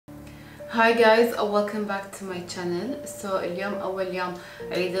Hi guys, welcome back to my channel. اليوم أول يوم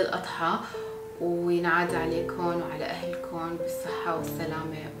عيد الأضحى وينعاد عليكم وعلى أهلكم بالصحة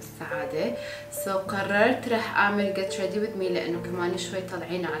والسلامة والسعادة. قررت رح أعمل get ready with me لأنه كمان شوي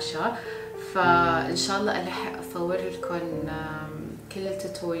طالعين عشاء، فإن شاء الله ألحق أصور لكم كل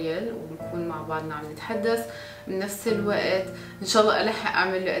التوتوريال ونكون مع بعضنا عم نتحدث بنفس الوقت. ان شاء الله الحق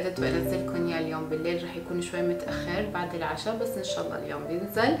اعمل له ادت وانزلكم اياه اليوم بالليل، رح يكون شوي متاخر بعد العشاء بس ان شاء الله اليوم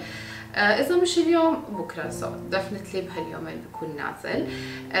بينزل. اذا مش اليوم بكره ديفنتلي بهاليومين بكون نازل.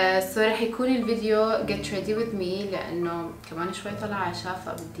 رح يكون الفيديو get ready with me لانه كمان شوي طلع عشاء،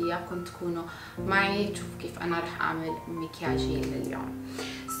 فبدي اياكم تكونوا معي تشوفوا كيف انا رح اعمل مكياجي لليوم.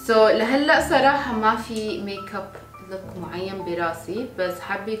 لهلا صراحه ما في ميك اب لوك معين براسي، بس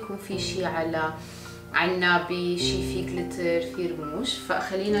حابه يكون في شيء على عنابي، شيء فيه جليتر، فيه رموش.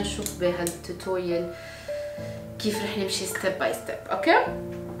 فخلينا نشوف بهالتوتوريال كيف رح نمشي ستيب باي ستيب. اوكي،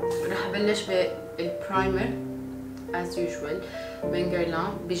 رح ابلش بالبرايمر as usual من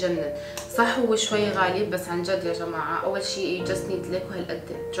جيرلان. بجنن صح، هو شوي غالي بس عن جد يا جماعه. اول شيء just need لك وهالقد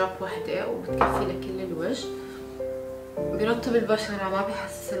دروب وحده وبتكفي لكل الوجه. بيرطب البشره، ما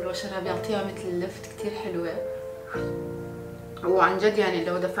بيحسس البشره، بيعطيها مثل اللفت كتير حلوه. وعن جد يعني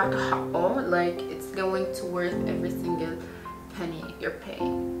لو دفعتوا حقه like it's going to worth every single penny you're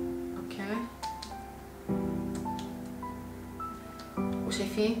paying. اوكي،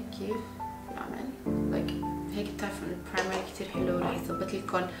 وشايفين كيف بيعمل like هيك؟ بتعرفوا ان البرايمر كتير حلو، رح يثبت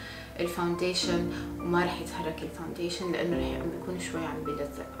لكم الفاونديشن وما رح يتحرك الفاونديشن لانه رح بيكون شوي عم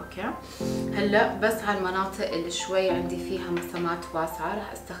بيلزق. اوكي، هلا بس على المناطق اللي شوي عندي فيها مسامات واسعه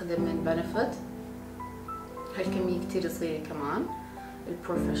رح استخدم من بنفيت هالكمية كتير صغيرة كمان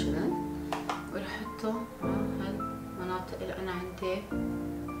البروفيشنال، ورح احطه على هالمناطق اللي انا عندي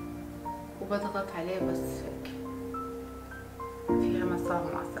وبضغط عليه بس هيك فيها مسام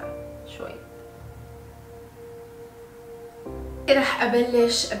واسع شوي. رح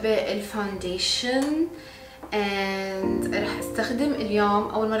ابلش بالفاونديشن and رح استخدم اليوم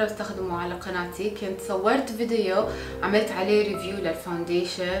اول مره بستخدمه على قناتي. كنت صورت فيديو عملت عليه ريفيو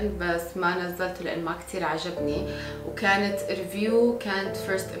للفاونديشن بس ما نزلته لان ما كتير عجبني، وكانت ريفيو كانت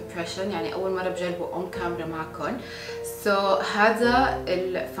first impression يعني اول مره بجربه اون كاميرا معكم. هذا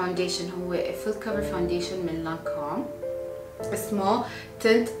الفاونديشن هو full cover foundation من لانكوم اسمه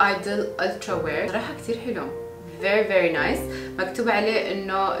تنت ايدل الترا وير. صراحه كتير حلو، very nice. مكتوب عليه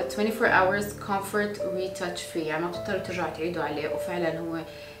انه 24 hours comfort retouch free، يعني ما بتضطروا ترجعوا تعيدوا عليه، وفعلا هو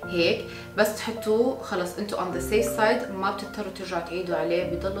هيك. بس تحطوه خلص انتوا on the safe side، ما بتضطروا ترجعوا تعيدوا عليه،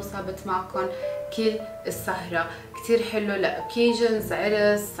 بيضلوا ثابت معكم كل السهرة. كتير حلو لاوكيجنز،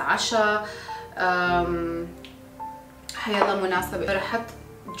 عرس، عشاء، حيلا مناسبة. رح احط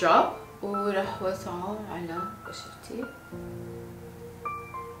دروب ورح وسعه على بشرتي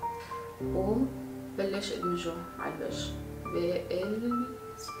بلش ادمجه على الوجه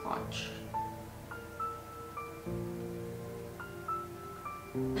بالسبونج.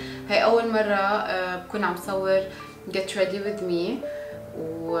 هاي اول مرة بكون عم صور get ready with me،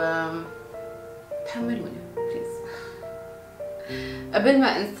 و تحملوني بليز. قبل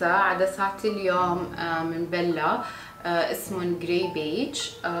ما انسى، عدساتي اليوم من بيلا اسمهم جراي بيج،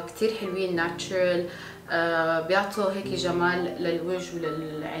 كتير حلوين، ناتشرال، بيعطوا هيك جمال للوجه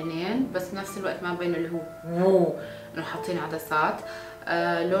وللعينين بس بنفس الوقت ما بين اللي هو انه حاطين عدسات.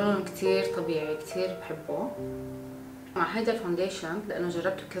 لونهم كتير طبيعي، كتير بحبه. مع هيدا الفاونديشن لانه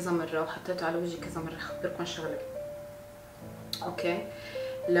جربته كذا مره وحطيته على وجهي كذا مره، خبركم شغله. اوكي،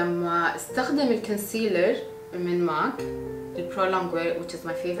 لما استخدم الكونسيلر من ماك البرو لونج وير which is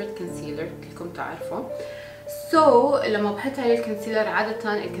my favorite concealer كلكم تعرفوا. لما بحط عليه الكونسيلر،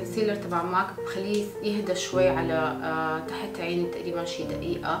 عادة الكونسيلر تبع ماك بخليه يهدى شوي على تحت عيني تقريبا شي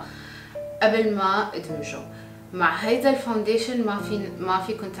دقيقة قبل ما ادمجه. مع هيدا الفاونديشن ما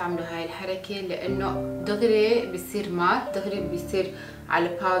فيكم تعملوا هاي الحركة لانه دغري بيصير مات، دغري بيصير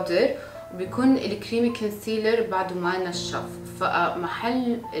على باودر، وبيكون الكريمي كونسيلر بعده ما نشف،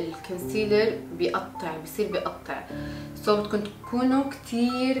 فمحل الكونسيلر بيصير بيقطع. بدكم تكونوا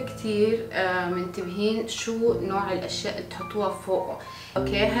كتير منتبهين شو نوع الاشياء اللي تحطوها فوقه.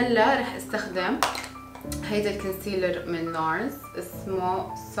 اوكي، هلا رح استخدم هيدا الكونسيلر من نارز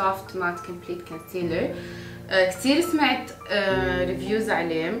اسمه Soft Matte Complete Concealer. كتير سمعت ريفيوز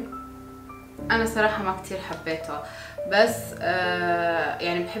عليه، انا صراحه ما كتير حبيته، بس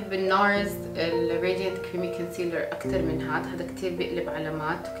يعني بحب النارز الراديانت كريمي كونسيلر اكثر من هذا كتير بيقلب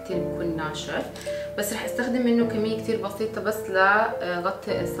علامات وكتير بيكون ناشف. بس رح استخدم منه كميه كتير بسيطه بس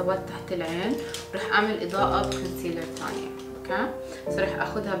لغطي الصبات تحت العين، ورح اعمل اضاءه بكونسيلر ثانيه. اوكي، رح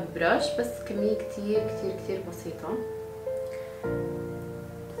اخذها ببرش بس كميه كتير بسيطه.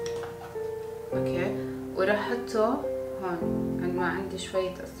 وراح احطه هون عندما عندي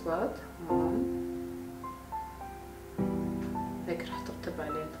شوية اسود هون هيك، راح طبطب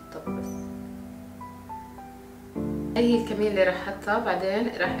عليه طبطب بس. هي الكمية اللي راح احطها.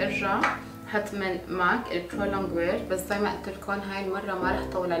 بعدين راح ارجع حط من ماك البرولونج وير، بس زي ما قلت لكم هاي المرة ما راح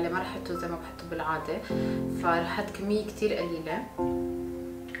طول عليه، ما راح احطه زي ما بحطه بالعادة، فراح احط كمية كتير قليلة،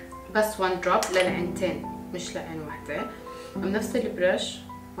 بس 1 دروب للعينتين مش لعين وحدة. بنفس البرش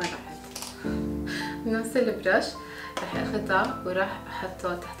وين راحت؟ بنفس البرش راح اخدها وراح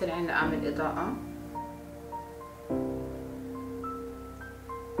احطه تحت العين لاعمل اضاءة.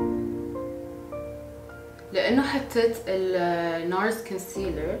 لانه حطيت النارس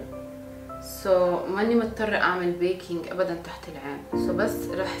كونسيلر ماني مضطرة اعمل بيكينج ابدا تحت العين، بس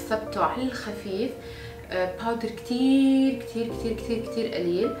راح ثبته على الخفيف باودر كتير كتير كتير كتير كتير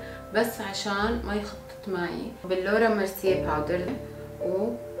قليل، بس عشان ما يخطط معي باللورا ميرسيه باودر،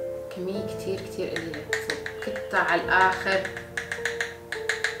 وكمية كتير كتير قليلة كتها على الاخر.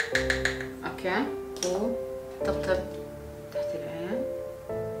 اوكي، وطبطب تحت العين،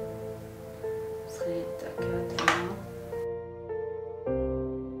 بس خليني اتأكد انه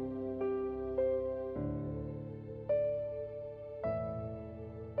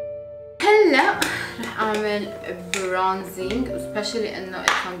هلا رح اعمل برونزينج، سبيشلي انه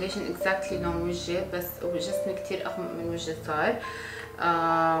الفاونديشن اكزاكتلي لون وجهي، بس وجسمي كتير اغمق من وجهي صار.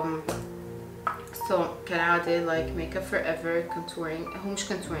 كالعادة لايك ميك اب فور ايفر كونتورينج، هو مش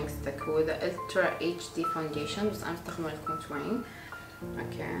كونتورينج ستيك، هو ذا الترا اتش دي فاونديشن، بس انا بستخدمه للكونتورينج.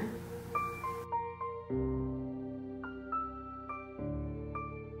 اوكي،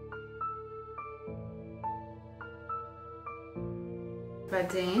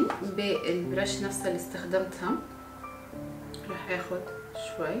 بعدين بالبرش نفسها اللي استخدمتها راح اخد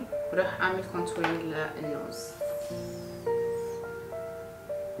شوي وراح اعمل كونتورينج للنوز.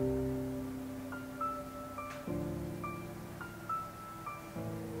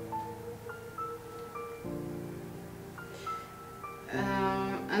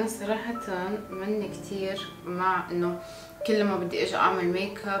 انا صراحة مني كتير مع انه كل ما بدي اجي اعمل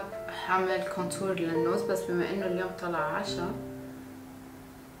ميك اب حعمل كونتور للنوز، بس بما انه اليوم طلع عشاء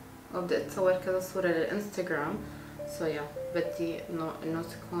وبدي اتصور كذا صورة للانستغرام، بدي انه النوز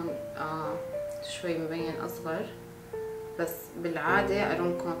يكون شوي مبين اصغر، بس بالعادة I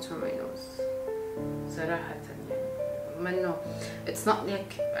don't contour my nose صراحة، يعني منه it's not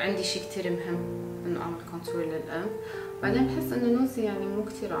like عندي شي كتير مهم انه اعمل كونتور للانف. بعدين بحس انه نوزي يعني مو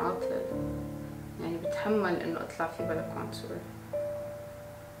كتير عاطل، يعني بتحمل انه اطلع فيه بلا كونتور.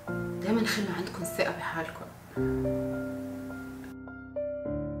 دايما خلوا عندكم ثقة بحالكم.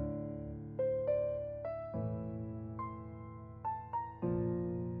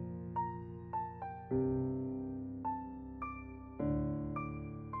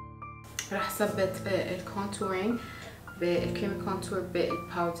 راح ثبت الكونتورينج بالكريم كونتور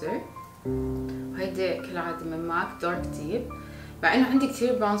بالباودر، وهيدي كالعادة من ماك دارك ديب، مع انه عندي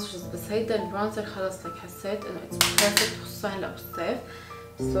كتير برونزرز، بس هيدا البرونزر خلص لك حسيت انه اتس بيرفكت، خصوصا هلا بالصيف،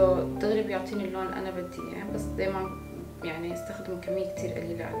 دغري بيعطيني اللون اللي انا بدي اياه، بس دايما يعني استخدم كمية كتير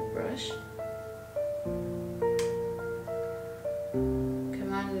قليلة على البرش.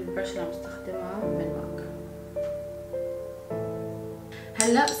 كمان البرش اللي عم استخدمها من ماك.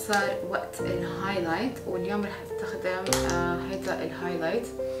 هلا صار وقت الهايلايت، واليوم رح استخدم هيدا الهايلايت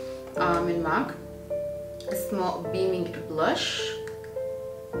من ماك اسمه بيمينج بlush،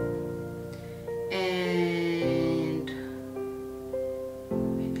 and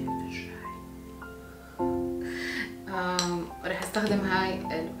رح استخدم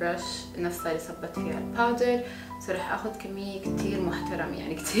هاي البرش نفسها اللي ثبت فيها الباودر، رح اخذ كمية كتير محترمة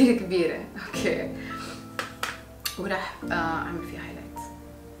يعني كتير كبيرة. اوكي، ورح اعمل فيها هايلايت.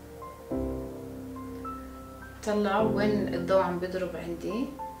 طلع وين الضوء عم بيضرب عندي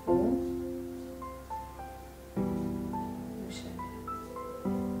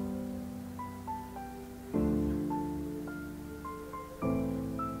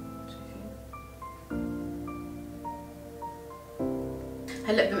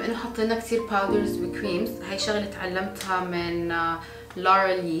هلا بما انه حطينا كثير باودرز وكريمز، هاي شغله تعلمتها من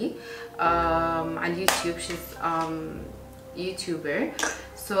لارا لي على اليوتيوب، شيز يوتيوبر.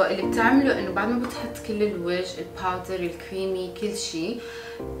 اللي بتعمله انه بعد ما بتحط كل الوجه الباودر الكريمي كل شيء،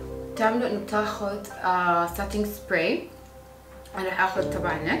 بتعمله انه بتاخذ ساتينج سبراي، انا رح اخذ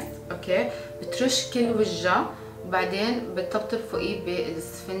تبع نكس، اوكي، بترش كل وجهها، وبعدين بتطبطب فوقيه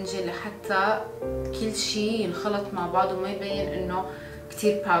بالسفنجة لحتى كل شيء ينخلط مع بعض وما يبين انه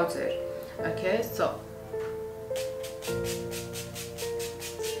كتير باودر. اوكي،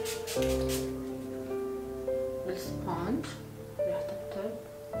 بالسبونج رح طبطب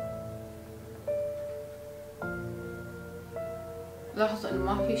لاحظوا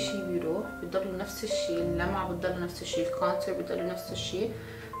انه ما في شيء بيروح، بيضلوا نفس الشيء، اللمعة بتضل نفس الشيء، الكونتور بيضل نفس الشيء،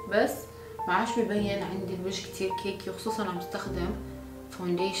 بس ما عادش ببين عندي الوجه كتير كيكي، وخصوصا عم بستخدم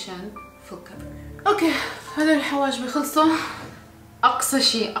فونديشن فول كفر. اوكي هذول الحواجبي خلصوا. اقصى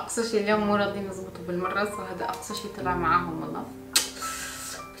شيء اليوم مو راضيين يزبطوا بالمره، هذا اقصى شيء طلع معاهم والله.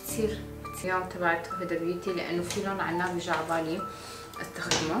 كثير اليوم تبعته هيدا بيوتي لانه في لون عناب بيجي على بالي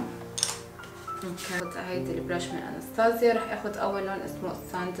استخدمه. اوكي هاخذ هيدي البراش من انستازيا، رح اخذ اول لون اسمه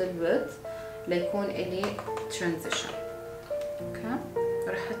ساندل وود ليكون الي ترانزيشن. اوكي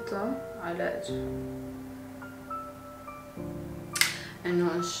رح احطه على الجهه،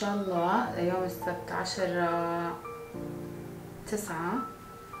 انه ان شاء الله يوم السبت 10/9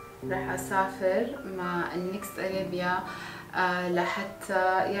 رح اسافر مع النكس اريبيا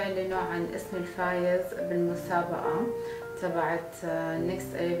لحتى يعلنوا عن اسم الفايز بالمسابقة تبعت نكس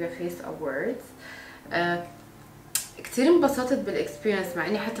اريبيا فيس اووردز. كتير انبسطت بالاكسبيرينس مع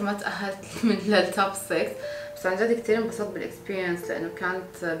اني حتى ما تأهلت من للتوب 6، بس عن جد كتير انبسطت بالاكسبيرينس لانه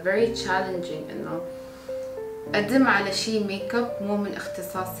كانت very challenging انه اقدم على شيء ميك اب مو من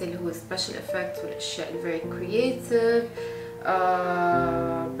اختصاصي اللي هو سبيشال افكت والاشياء الفيري كرييتيف.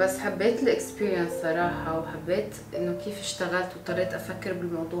 بس حبيت الاكسبيرينس صراحه، وحبيت انه كيف اشتغلت واضطريت افكر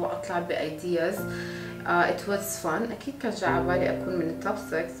بالموضوع، اطلع بايدياز. it was fun. اكيد كان جاي على بالي اكون من التوب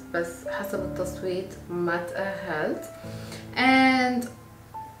 6 بس حسب التصويت ما تأهلت. and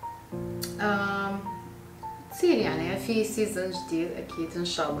تصير يعني في سيزون جديد اكيد ان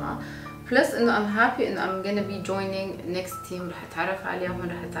شاء الله. بلس انه I'm happy انه I'm gonna be joining next team، رح اتعرف عليهم،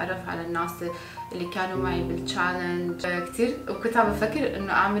 رح اتعرف على الناس اللي كانوا معي بالتشالنج كتير. وكنت عم بفكر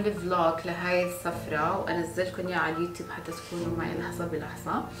انه اعمل فلوج لهاي السفرة وانزلكم اياه على اليوتيوب حتى تكونوا معي لحظة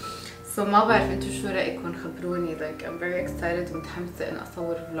بلحظة. ما بعرف انتو شو رأيكم، خبروني. like I'm very excited ومتحمسة انه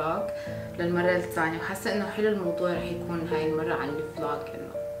اصور فلوج للمرة الثانية، وحاسة انه حلو الموضوع رح يكون هاي المرة عن الفلوج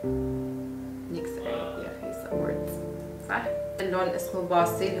انه نيكس اريبيا فيس اووردز صح؟ اللون اسمه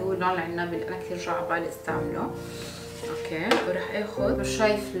باصي اللي هو اللون العنابي اللي انا كثير جا على بالي استعمله. اوكي وراح اخذ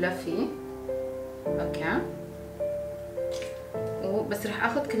رشاي فلافي. اوكي وبس راح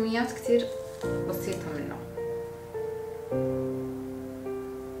اخذ كميات كثير بسيطة منه.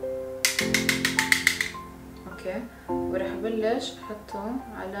 اوكي وراح ابلش احطه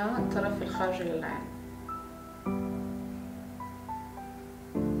على الطرف الخارجي للعين.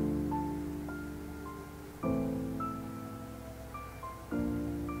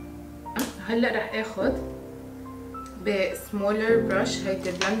 هلا رح اخذ بسمولر برش،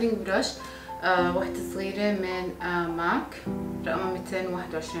 هيدي بلندنج برش وحدة صغيرة من ماك رقمها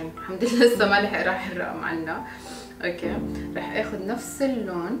 221. الحمد لله لسه ما لحق راح الرقم عنا. اوكي رح اخذ نفس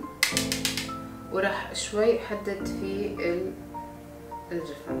اللون وراح شوي احدد فيه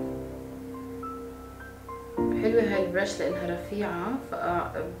الجفن. حلوة هاي البرش لانها رفيعة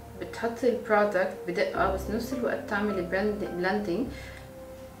فبتحطي البرودكت بدقة بس نفس الوقت تعملي بلندنج.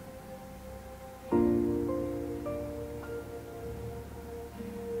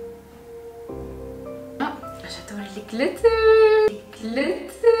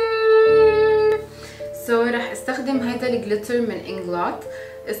 جليتر راح استخدم هيدا الجليتر من انجلوت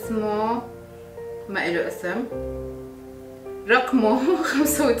اسمه ما إله اسم، رقمه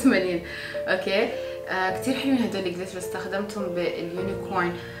 85. اوكي كتير حلوين هدول الجليتر، استخدمتهم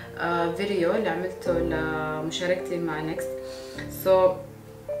باليونيكورن فيديو اللي عملته لمشاركتي مع نكست.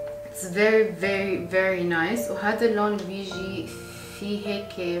 it's very nice. وهذا اللون بيجي فيه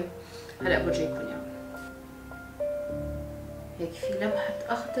هيك، هلا برجيكم اياه، هيك في لمحة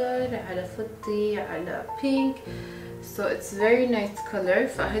أخضر على فضي على بينك. it's very nice color.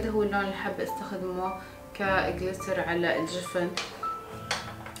 فهذا هو اللون اللي حابة استخدمه كجليتر على الجفن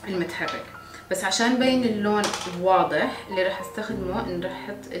المتحرك. بس عشان بين اللون واضح اللي راح استخدمه ان راح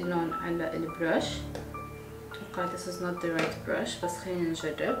احط اللون على البرش. اتوقع this is not the right brush بس خلينا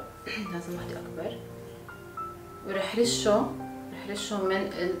نجرب. لازم واحدة أكبر. وراح رشه من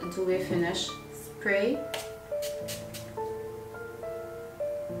الدوي فينيش سبراي.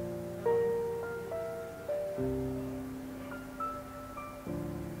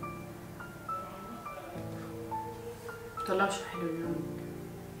 طلعوا شو حلو اللون،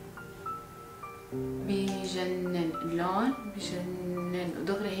 بيجنن اللون بيجنن،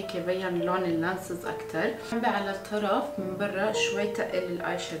 ودغري هيك يبين لون اللانسز اكتر. على الطرف من برا شوي تقل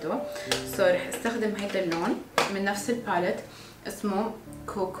الاي شادو. رح استخدم هيدا اللون من نفس الباليت اسمه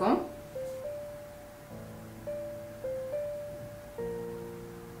كوكو.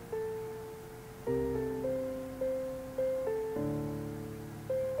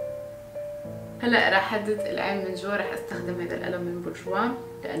 هلا راح احدد العين من جوا. راح استخدم هذا القلم من بورجوان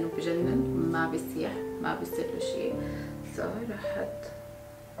لانه بجنن، ما بيسيح ما بيصير له شيء. هسه راح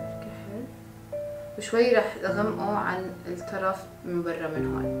كحل وشوي راح اغمقه عن الطرف من برا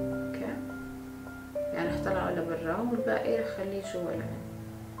من هون. اوكي يعني راح طلعه لبرا والباقي راح خليه جوا العين.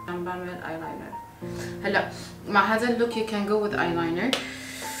 عم بعمل ايلاينر. هلا مع هذا اللوك you can go with eyeliner.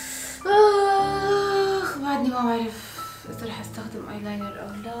 بعدني ما بعرف اذا رح استخدم ايلاينر او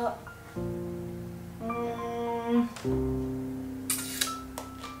لا.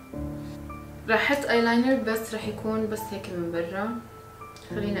 راح احط ايلاينر بس راح يكون بس هيك من برا.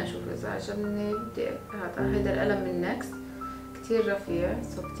 خلينا اشوف اذا عجبني. بدي هيدا القلم من نكس كتير رفيع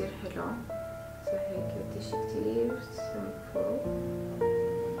سو كتير حلو. هيك بدي شي كتير سمبل.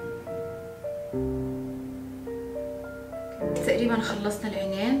 تقريبا خلصنا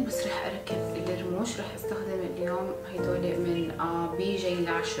العينين بس رح اركب الرموش. رح استخدم اليوم هيدول من بي جي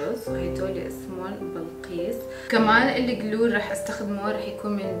لاشز وهيدول اسمهم بلقيس. كمان الجلو رح استخدمه رح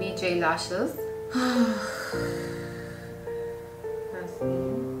يكون من بي جي لاشز.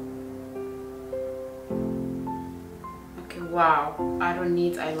 اوكي واو I don't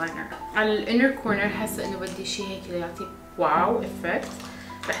need eyeliner. على الانر كورنر حاسه انه بدي شي هيك ليعطي واو افكت.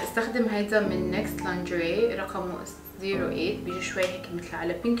 رح استخدم هيدا من نيكست لانجري رقمه 08. بيجي شوي هيك مثل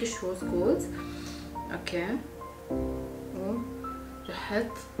على بينكش روز جولد. اوكي رح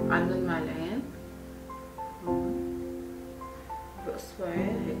احط على مع العين باصبعي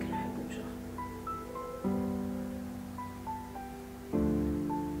هيك رح امشي.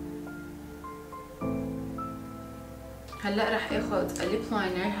 هلا رح اخذ الليب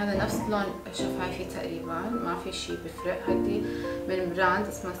لاينر. هذا نفس لون شفايفي تقريبا ما في شي بفرق. هدي من براند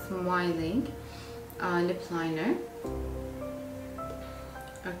اسمه سمايلينج ليب لاينر.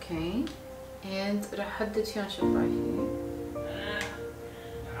 اوكي and رح احدد فيهم شفايفي.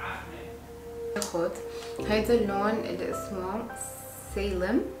 اخذ هيدا اللون اللي اسمه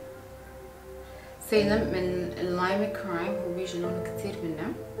سيلم من اللايم كرايم. هو بيجي لونه كتير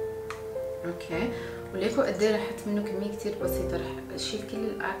منه. اوكي وليكو قد ايه رح احط منه كميه كتير بسيطه. رح اشيل كل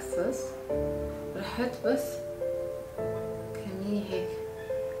الاكسس ورح احط بس كميه هيك.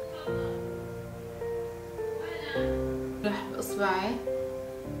 رح باصبعي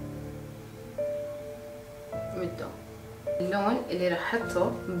مده. اللون اللي رح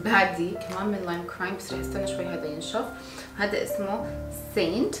احطه بعدي كمان من لايم كرايم بس رح استنى شوي هذا ينشف. هذا اسمه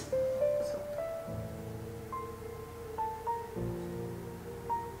سينت.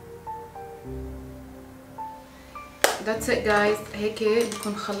 That's it guys. هيك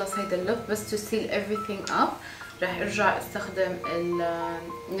بكون خلص هيدا اللوك. بس to seal everything up راح ارجع استخدم ال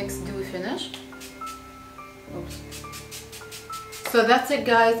next dewy finish. So that's it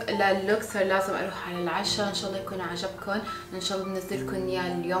guys. للوك صار لازم اروح على العشاء. ان شاء الله يكون عجبكم. ان شاء الله بنزلكم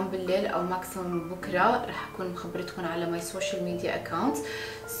اياه اليوم بالليل او ماكسيموم بكره. راح اكون مخبرتكم على my social media accounts.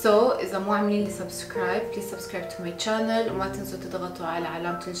 So اذا مو عاملين لي سبسكرايب please subscribe to my channel وما تنسوا تضغطوا على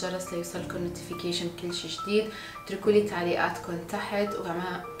علامه الجرس ليوصلكم نوتيفيكيشن كل شيء جديد. اتركوا لي تعليقاتكم تحت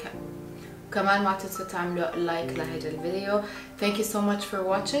وكمان ما تنسوا تعملوا لايك لهذا الفيديو. Thank you so much for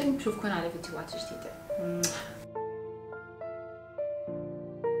watching. بشوفكم على فيديوهات جديده.